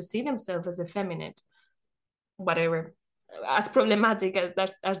don't want to see themselves as effeminate, whatever, as problematic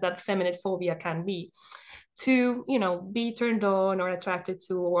as that feminine phobia can be, to be turned on or attracted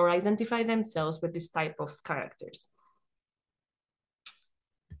to or identify themselves with this type of characters.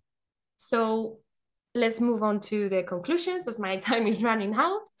 So let's move on to the conclusions as my time is running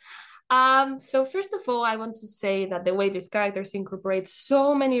out. So first of all, I want to say that the way these characters incorporate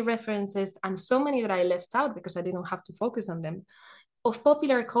so many references, and so many that I left out because I didn't have to focus on them, of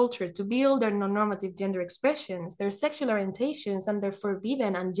popular culture to build their non-normative gender expressions, their sexual orientations, and their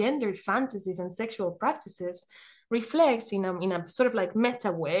forbidden and gendered fantasies and sexual practices, reflects in a sort of like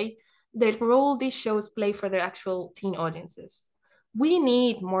meta way the role these shows play for their actual teen audiences. We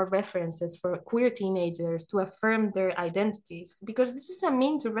need more references for queer teenagers to affirm their identities, because this is a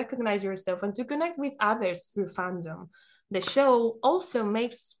means to recognize yourself and to connect with others through fandom. The show also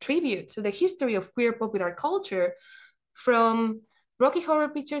makes tribute to the history of queer popular culture, from Rocky Horror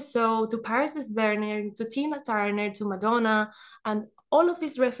Picture Show to Paris Werner to Tina Turner to Madonna, and all of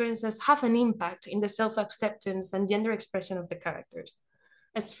these references have an impact in the self-acceptance and gender expression of the characters.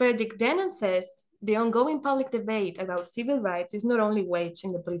 As Fredrik Denon says, the ongoing public debate about civil rights is not only waged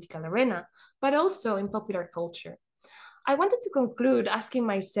in the political arena, but also in popular culture. I wanted to conclude asking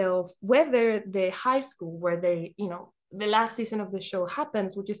myself whether the high school where the last season of the show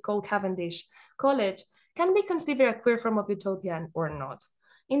happens, which is called Cavendish College, can be considered a queer form of utopia or not.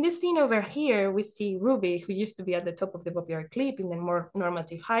 In this scene over here, we see Ruby, who used to be at the top of the popular clip in the more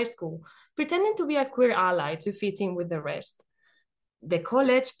normative high school, pretending to be a queer ally to fit in with the rest. The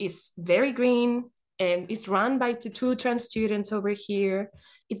college is very green and is run by two trans students over here.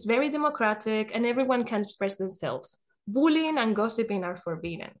 It's very democratic and everyone can express themselves. Bullying and gossiping are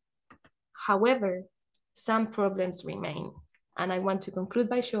forbidden. However, some problems remain. And I want to conclude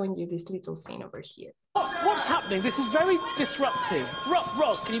by showing you this little scene over here. What's happening? This is very disruptive.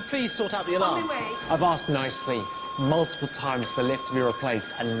 Ross, can you please sort out the alarm? I've asked nicely multiple times for the lift to be replaced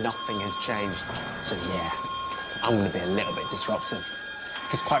and nothing has changed. So yeah, I'm going to be a little bit disruptive.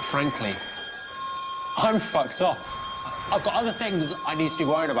 Because quite frankly, I'm fucked off. I've got other things I need to be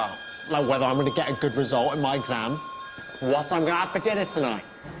worried about, like whether I'm going to get a good result in my exam, what I'm going to have for dinner tonight.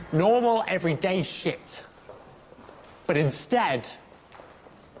 Normal, everyday shit. But instead,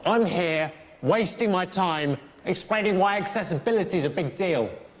 I'm here wasting my time explaining why accessibility is a big deal,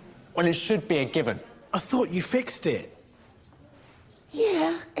 when it should be a given. I thought you fixed it.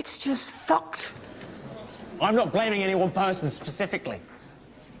 Yeah, it's just fucked. I'm not blaming any one person specifically.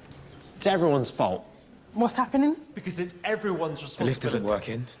 It's everyone's fault. What's happening? Because it's everyone's responsibility. The lift isn't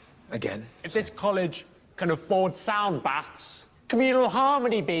working. Again. If this college can afford sound baths, communal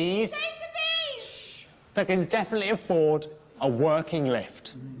harmony bees... Save the bees! They can definitely afford a working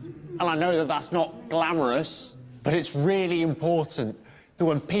lift. And I know that that's not glamorous, but it's really important that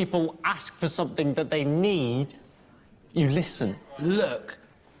when people ask for something that they need, you listen. Look,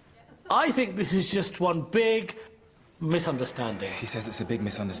 I think this is just one big misunderstanding. He says it's a big We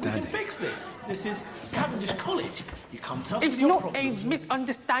misunderstanding. can fix this. This is Cavendish College. You come to us It's with your not problems. a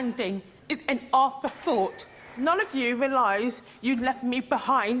misunderstanding. It's an afterthought. None of you realise you left me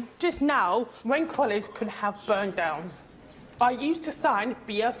behind just now when college could have burned down. I used to sign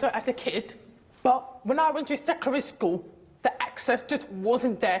BSO as a kid, but when I went to secondary school, the access just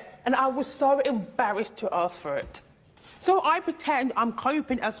wasn't there, and I was so embarrassed to ask for it. So I pretend I'm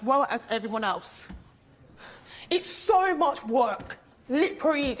coping as well as everyone else. It's so much work, lip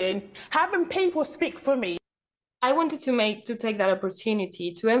reading, having people speak for me. I wanted to take that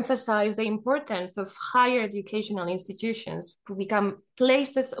opportunity to emphasize the importance of higher educational institutions to become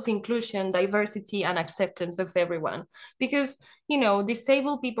places of inclusion, diversity, and acceptance of everyone. Because, you know,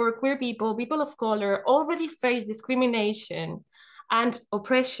 disabled people, queer people, people of color already face discrimination and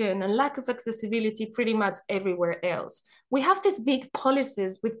oppression and lack of accessibility pretty much everywhere else. We have these big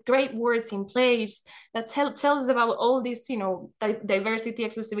policies with great words in place that tell us about all this, you know, diversity,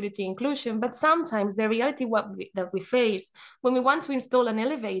 accessibility, inclusion, but sometimes the reality that we face when we want to install an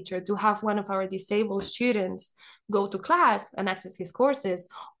elevator to have one of our disabled students go to class and access his courses,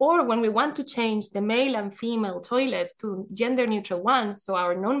 or when we want to change the male and female toilets to gender neutral ones so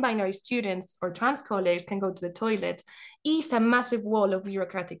our non-binary students or trans colleagues can go to the toilet, is a massive wall of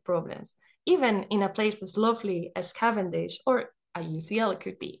bureaucratic problems, even in a place as lovely as Cavendish or a UCL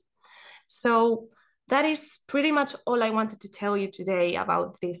could be. So that is pretty much all I wanted to tell you today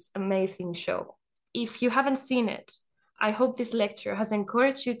about this amazing show. If you haven't seen it, I hope this lecture has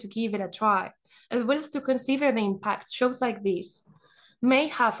encouraged you to give it a try, as well as to consider the impact shows like this may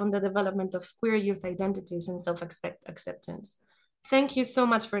have on the development of queer youth identities and self-acceptance. Thank you so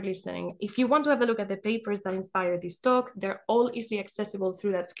much for listening. If you want to have a look at the papers that inspired this talk, they're all easily accessible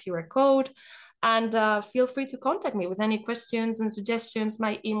through that QR code. And feel free to contact me with any questions and suggestions.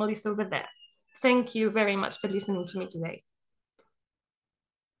 My email is over there. Thank you very much for listening to me today.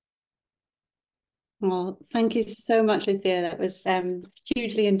 Well, thank you so much, Lucia. That was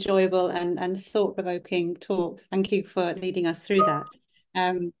hugely enjoyable and thought-provoking talk. Thank you for leading us through that.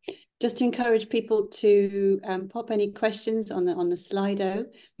 Just to encourage people to pop any questions on the Slido.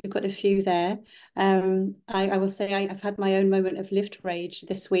 We've got a few there. I will say I've had my own moment of lift rage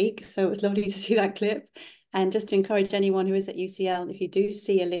this week, so it was lovely to see that clip. And just to encourage anyone who is at UCL, if you do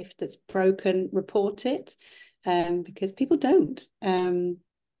see a lift that's broken, report it, because people don't.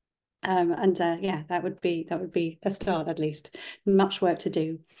 Yeah, that would be a start, at least. Much work to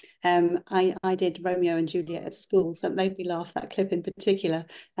do. I did Romeo and Juliet at school, so it made me laugh, that clip in particular.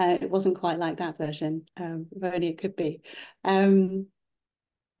 It wasn't quite like that version, if only it could be. So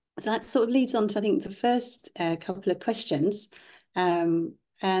that sort of leads on to, I think, the first couple of questions, around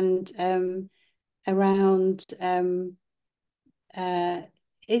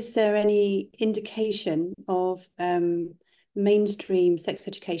is there any indication of mainstream sex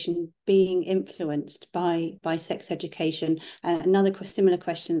education being influenced by sex education? Another similar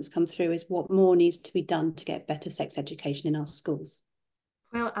question that's come through is what more needs to be done to get better sex education in our schools?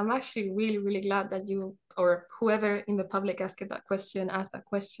 Well, I'm actually really, really glad that you or whoever in the public asked that question.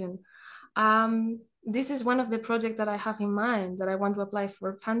 This is one of the projects that I have in mind that I want to apply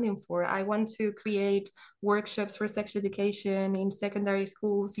for funding for. I want to create workshops for sex education in secondary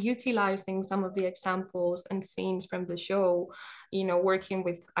schools, utilizing some of the examples and scenes from the show, you know, working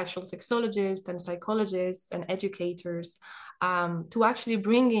with actual sexologists and psychologists and educators, to actually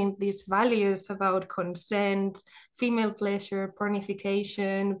bring in these values about consent, female pleasure,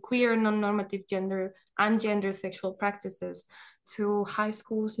 pornification, queer non-normative gender and gender sexual practices to high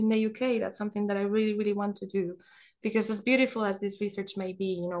schools in the UK. That's something that I really, really want to do, because as beautiful as this research may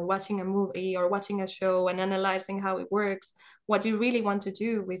be, you know, watching a movie or watching a show and analyzing how it works, what you really want to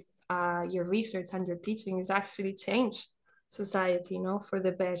do with your research and your teaching is actually change society, you know, for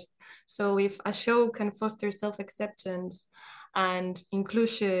the best. So if a show can foster self-acceptance and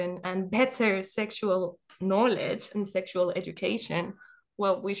inclusion and better sexual knowledge and sexual education,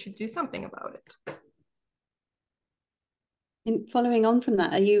 well, we should do something about it. And following on from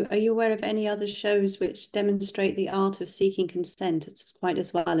that, are you aware of any other shows which demonstrate the art of seeking consent as quite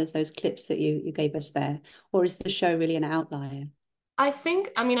as well as those clips that you gave us there, or is the show really an outlier? I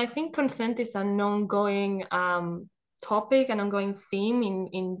think consent is an ongoing topic, an ongoing theme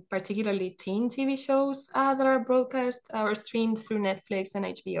in particularly teen TV shows that are broadcast or streamed through Netflix and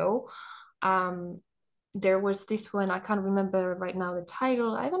HBO. There was this one, I can't remember right now the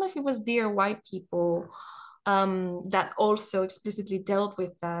title. I don't know if it was Dear White People, that also explicitly dealt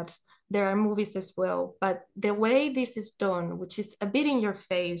with that. There are movies as well, but the way this is done, which is a bit in your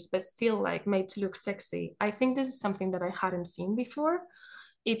face but still like made to look sexy, I think this is something that I hadn't seen before.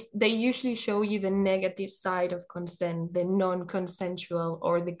 They usually show you the negative side of consent, the non-consensual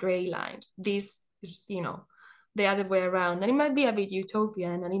or the gray lines. This is, you know, the other way around, and it might be a bit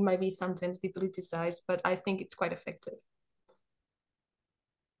utopian and it might be sometimes depoliticized, but I think it's quite effective.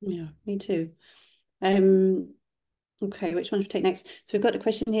 Yeah, me too. Okay, which one should we take next? So we've got a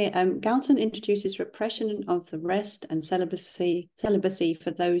question here. Galton introduces repression of the rest and celibacy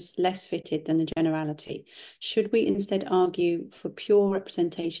for those less fitted than the generality. Should we instead argue for pure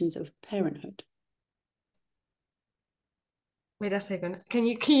representations of parenthood? Wait a second. Can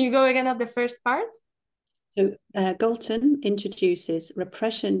you go again at the first part? So Galton introduces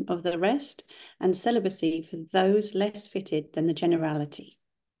repression of the rest and celibacy for those less fitted than the generality.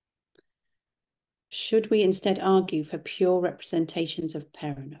 Should we instead argue for pure representations of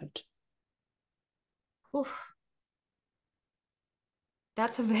parenthood? Oof.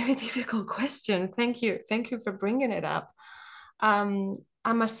 That's a very difficult question. Thank you. Thank you for bringing it up. I'm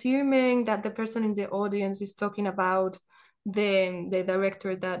assuming that the person in the audience is talking about the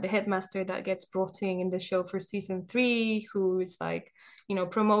director, the headmaster that gets brought in the show for season 3, who is like, you know,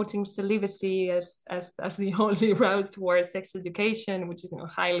 promoting celibacy as the only route towards sex education, which is, you know,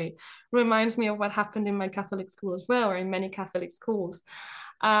 highly reminds me of what happened in my Catholic school as well, or in many Catholic schools.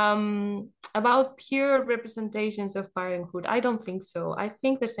 About pure representations of parenthood, I don't think so. I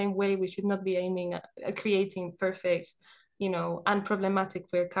think the same way we should not be aiming at creating perfect, you know, unproblematic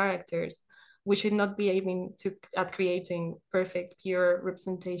queer characters. We should not be aiming at creating perfect, pure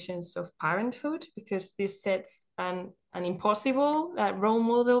representations of parenthood, because this sets an impossible role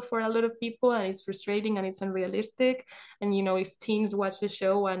model for a lot of people, and it's frustrating and it's unrealistic. And, you know, if teens watch the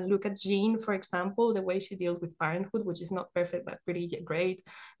show and look at Jean, for example, the way she deals with parenthood, which is not perfect but pretty great,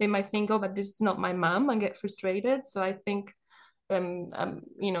 they might think, oh, but this is not my mom, and get frustrated. So I think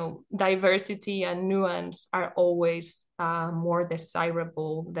you know, diversity and nuance are always more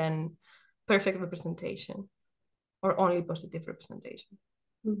desirable than perfect representation or only positive representation.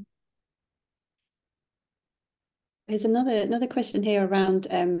 There's another question here around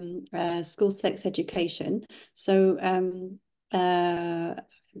school sex education. So the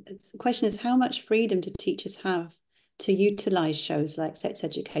question is, how much freedom do teachers have to utilize shows like sex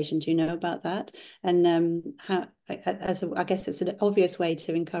education? Do you know about that? And how, I guess it's an obvious way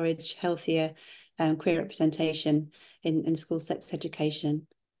to encourage healthier queer representation in school sex education.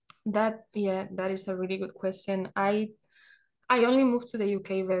 That is a really good question. I only moved to the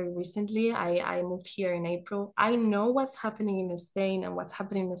UK very recently. I moved here in April. I know what's happening in Spain, and what's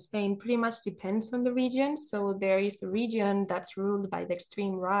happening in Spain pretty much depends on the region. So there is a region that's ruled by the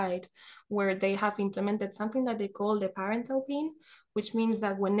extreme right, where they have implemented something that they call the parental pin, which means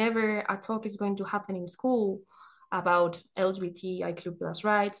that whenever a talk is going to happen in school about LGBTIQ plus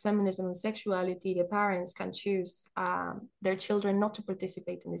rights, feminism, and sexuality, the parents can choose their children not to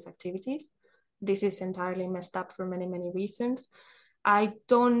participate in these activities. This is entirely messed up for many, many reasons. I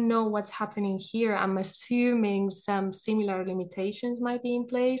don't know what's happening here. I'm assuming some similar limitations might be in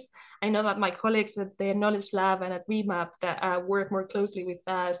place. I know that my colleagues at the Knowledge Lab and at ReMAP that work more closely with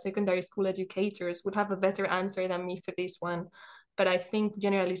secondary school educators would have a better answer than me for this one. But I think,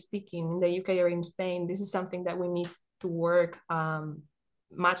 generally speaking, in the UK or in Spain, this is something that we need to work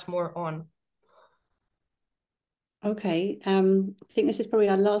much more on. Okay, I think this is probably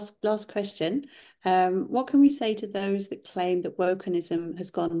our last question. What can we say to those that claim that wokenism has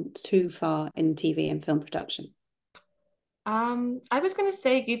gone too far in TV and film production? I was going to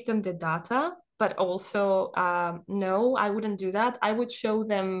say give them the data, but also no, I wouldn't do that. I would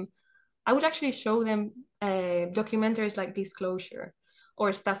actually show them documentaries like Disclosure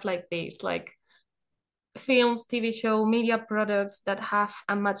or stuff like this, like films, TV show, media products that have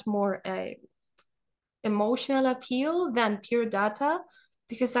a much more emotional appeal than pure data,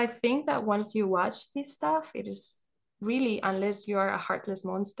 because I think that once you watch this stuff, it is really, unless you are a heartless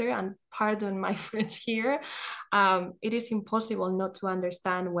monster, and pardon my French here, it is impossible not to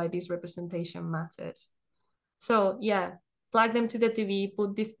understand why this representation matters. So yeah, plug them to the TV,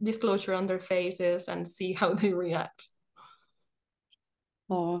 put this Disclosure on their faces and see how they react.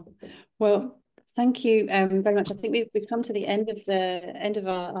 Oh, well, thank you very much. I think we've come to the end of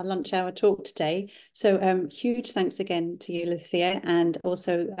our lunch hour talk today. So huge thanks again to you, Lucia, and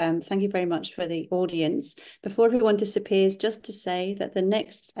also thank you very much for the audience. Before everyone disappears, just to say that the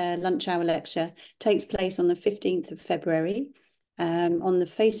next lunch hour lecture takes place on the 15th of February on the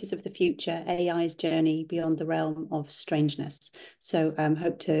Faces of the Future, AI's Journey Beyond the Realm of Strangeness. So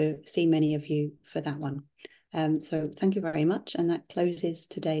hope to see many of you for that one. So thank you very much, and that closes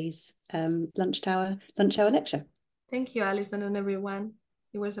today's lunch hour lecture. Thank you, Alison, and everyone.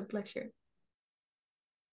 It was a pleasure.